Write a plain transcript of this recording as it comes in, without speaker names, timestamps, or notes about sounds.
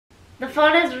The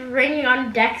phone is ringing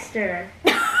on Dexter.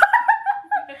 What?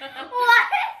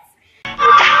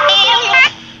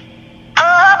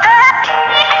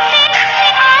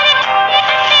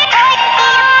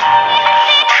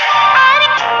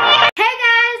 Hey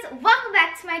guys, welcome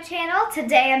back to my channel.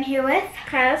 Today I'm here with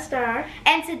Kylah.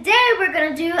 and today we're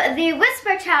gonna do the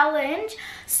whisper challenge.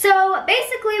 So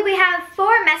basically we have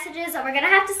 4 messages that we're gonna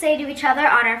have to say to each other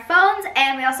on our phones,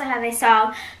 and we also have a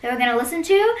song that we're gonna listen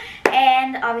to,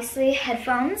 and obviously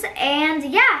headphones. And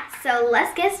yeah, so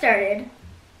let's get started.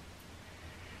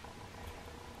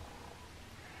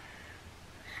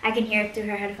 I can hear it through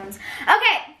her headphones.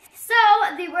 Okay, so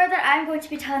the word that I'm going to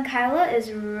be telling Kylah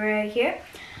is right here.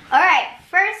 Alright,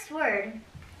 first word.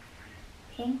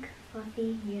 Pink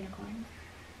fluffy unicorn.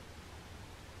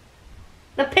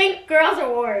 The Pink Girls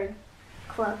Award.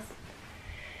 Close.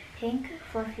 Pink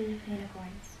fluffy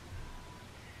unicorns.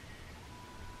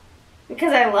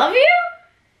 Because I love you?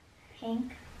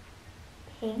 Pink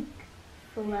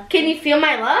fluffy. Can you feel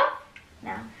my love?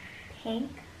 No. Pink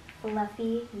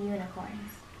fluffy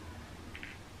unicorns.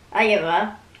 I give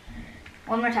up.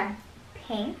 One more time.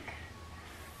 Pink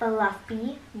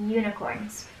fluffy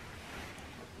unicorns.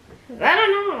 I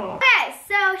don't know. Okay,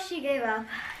 so she gave up.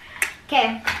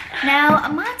 Okay, now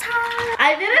my turn.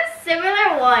 I did a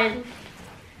similar one.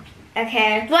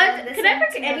 Okay. But so could I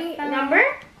pick any number?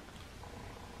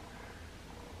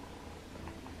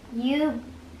 You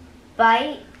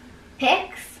bite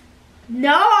pics?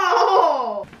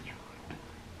 No!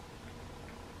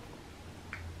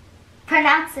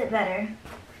 Pronounce it better.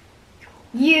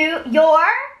 Your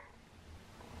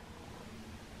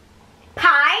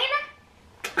pine?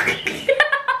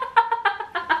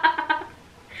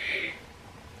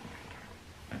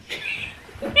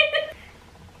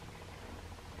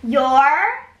 Your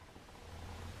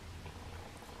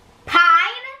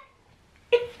pine?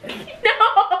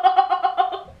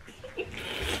 No!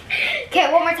 Okay,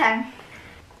 one more time.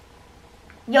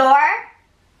 Your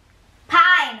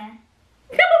pine.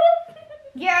 No!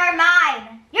 You're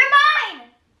mine. You're mine.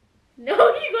 No,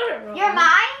 you got it wrong. You're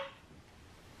mine.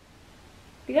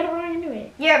 You got it wrong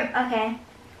anyway. You're okay.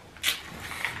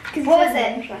 What was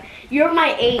it? You're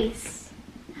my ace.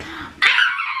 How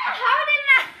did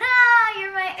I?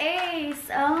 You're my ace.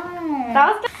 Oh. That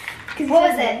was the, What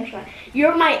was it?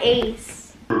 You're my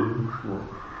ace.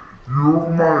 You're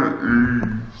my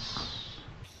ace.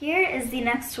 Here is the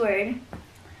next word.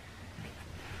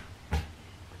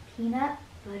 Peanut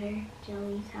butter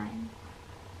jelly time.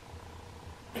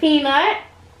 Peanut,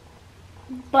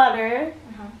 butter,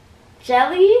 Uh-huh.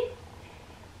 jelly.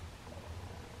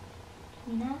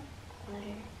 Peanut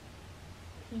butter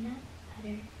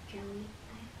jelly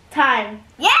Time. time.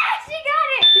 Yeah, she got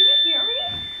it. Can you hear me?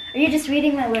 Are you just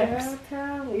reading my lips?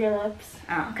 Your lips.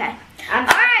 Oh, okay. I'm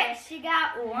All right, she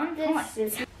got 1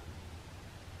 point.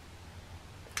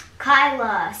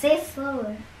 Kylah, say it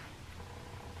slower.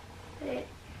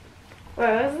 What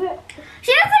was it?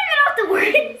 She doesn't even know what the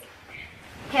word is.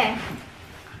 Okay.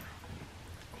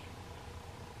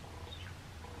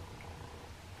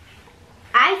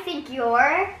 I think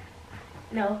you're.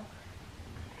 No.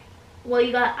 Well,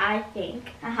 you got I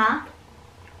think. Uh-huh.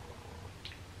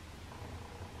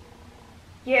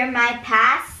 You're my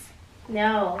pass.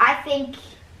 No. I think.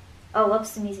 Oh,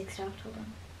 whoops, the music stopped. Hold on.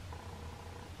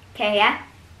 Okay, yeah.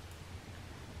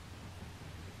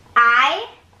 I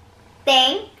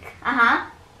think. Uh-huh.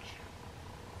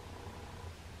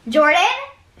 Jordan.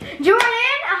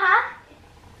 Uh-huh.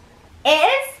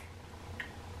 Is.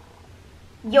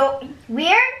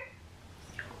 Weird.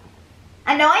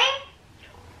 Annoying.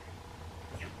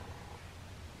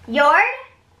 Yord.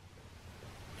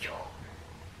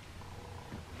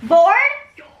 Bored.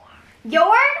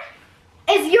 Yord.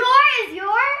 Is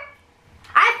your.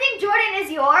 I think Jordan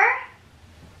is your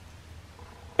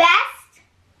best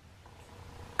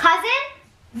cousin.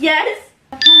 Yes.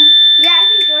 Yeah, I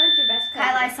think Jordan's your best cousin.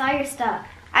 Kylah, I saw your stuff.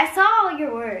 I saw all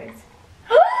your words.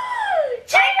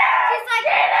 Cheater! She's like,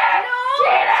 no.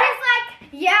 She's like,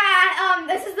 yeah,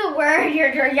 this is the word.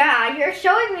 You're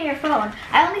showing me your phone.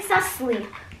 I only saw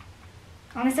sleep.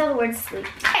 I only saw the word sleep.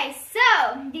 Okay,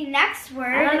 so the next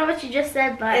word I don't know what you just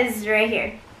said, but is right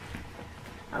here.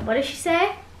 what did she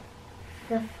say?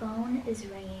 The phone is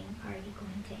ringing. Are you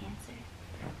going to answer?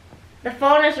 The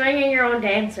phone is ringing. Your own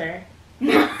dancer.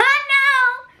 No.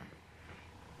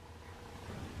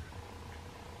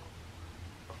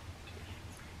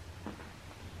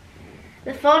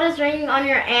 The phone is ringing on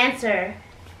your answer.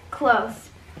 Close.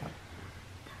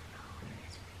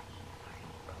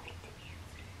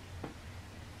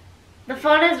 The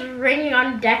phone is ringing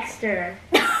on Dexter.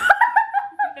 What?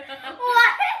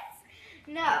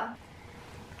 No.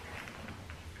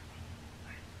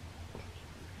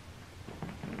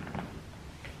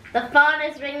 The phone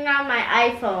is ringing on my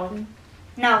iPhone.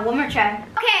 No, one more try.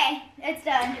 Okay, it's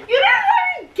done. You never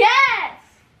let me guess.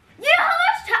 You know how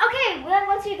much time? Okay, well,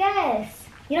 what's your guess?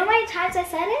 You know how many times I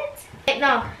said it? Wait,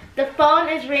 no, the phone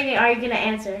is ringing. Are you gonna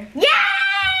answer? Yes!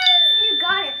 You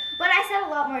got it. But I said a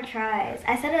lot more tries.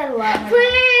 I said it a lot more.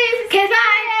 Please. Okay,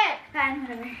 fine. Fine,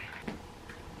 whatever.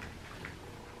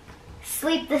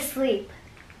 Sleep the sleep.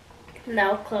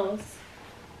 No, close.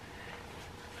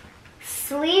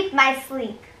 Sleep my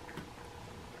sleep.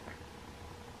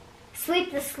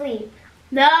 Sleep the sleep.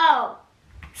 No.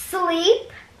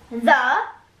 Sleep the.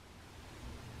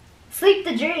 Sleep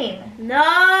the dream.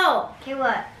 No. Okay,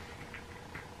 what?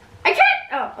 I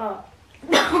can't. Oh.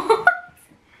 No.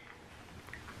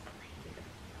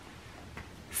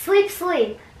 Sleep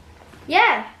sleep.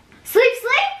 Yeah. Sleep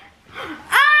sleep?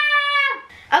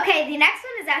 Ah! Okay, the next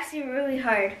one is actually really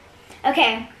hard.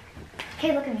 Okay.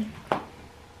 Okay, look at me.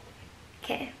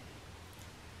 Okay.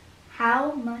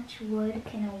 How much wood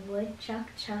can a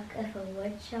woodchuck chuck if a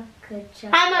woodchuck could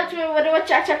chuck? How much would a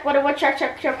woodchuck chuck? What a woodchuck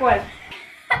chuck wood?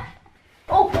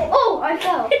 Oh, I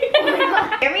fell. Oh my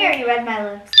god. Hear me or you read my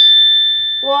lips?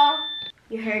 Well,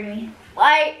 You heard me.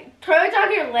 I turned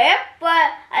on your lip,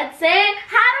 but I'd say,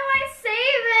 how do I say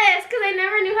this? Because I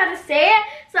never knew how to say it.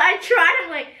 So I tried. I'm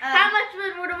like, how much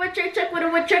would a woodchuck chuck? Would a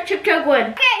woodchuck chuck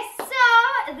wood? Okay,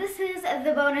 so this is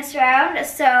the bonus round.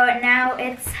 So now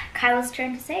it's Kylah's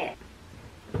turn to say it.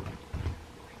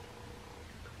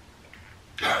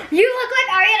 You look like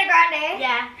Ariana Grande.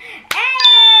 Yeah. Hey!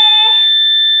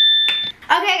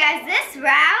 Okay, guys, this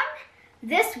round,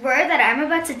 this word that I'm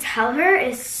about to tell her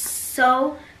is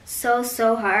so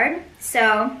hard.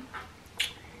 So,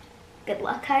 good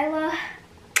luck, Kylah.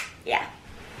 Yeah.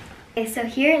 Okay, so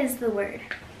here is the word.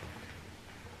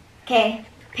 Okay,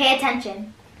 pay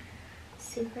attention.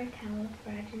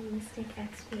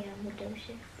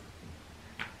 Supercalifragilisticexpialidocious.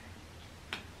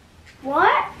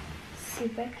 What?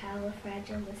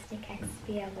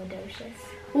 Supercalifragilisticexpialidocious.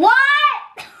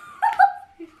 What?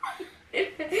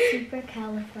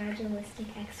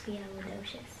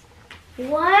 Supercalifragilisticexpialidocious.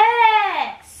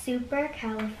 What?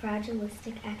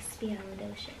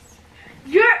 Supercalifragilisticexpialidocious.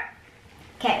 You're.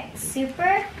 Okay,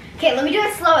 super. Okay, let me do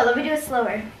it slower. Let me do it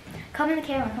slower. Come in the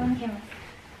camera. Come in the camera.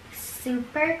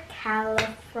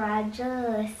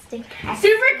 Supercalifragilistic.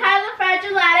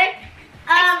 Supercalifragilistic.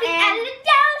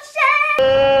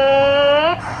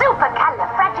 It's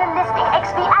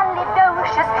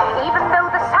supercalifragilisticexpialidocious, even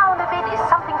though the sound of it is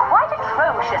something quite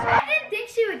atrocious. I didn't think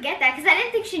she would get that because I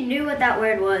didn't think she knew what that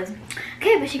word was.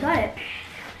 Okay, but she got it.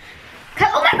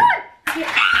 Oh my god!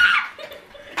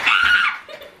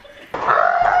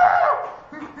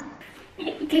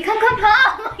 Okay, come. Oh my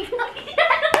god.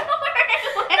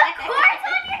 The cord's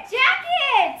on your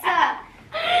jacket! I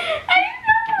don't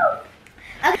know.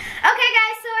 Okay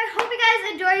guys, so I hope you guys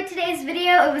enjoyed today's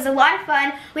video. It was a lot of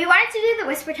fun. We wanted to do the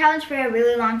whisper challenge for a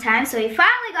really long time, so we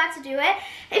finally got to do it.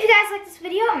 If you guys like this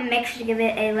video, make sure to give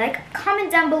it a like,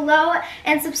 comment down below,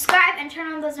 and subscribe and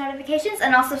turn on those notifications,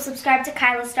 and also subscribe to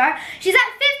Kylah Star. She's at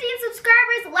 15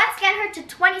 subscribers. Let's get her to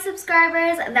 20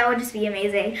 subscribers. That would just be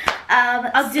amazing.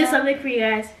 I'll do something for you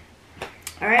guys.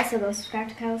 Alright, so go subscribe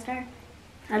to Kylah Star.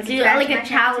 I'll do like a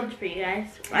challenge for you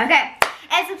guys. Okay.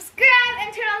 And subscribe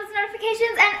and turn on those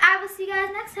notifications, and I will see you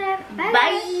guys next time. Bye.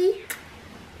 Bye.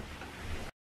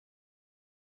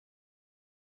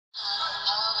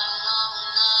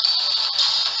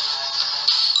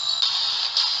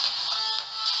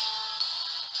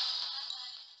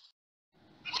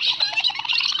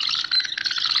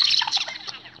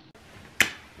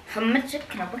 How much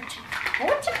can I watch?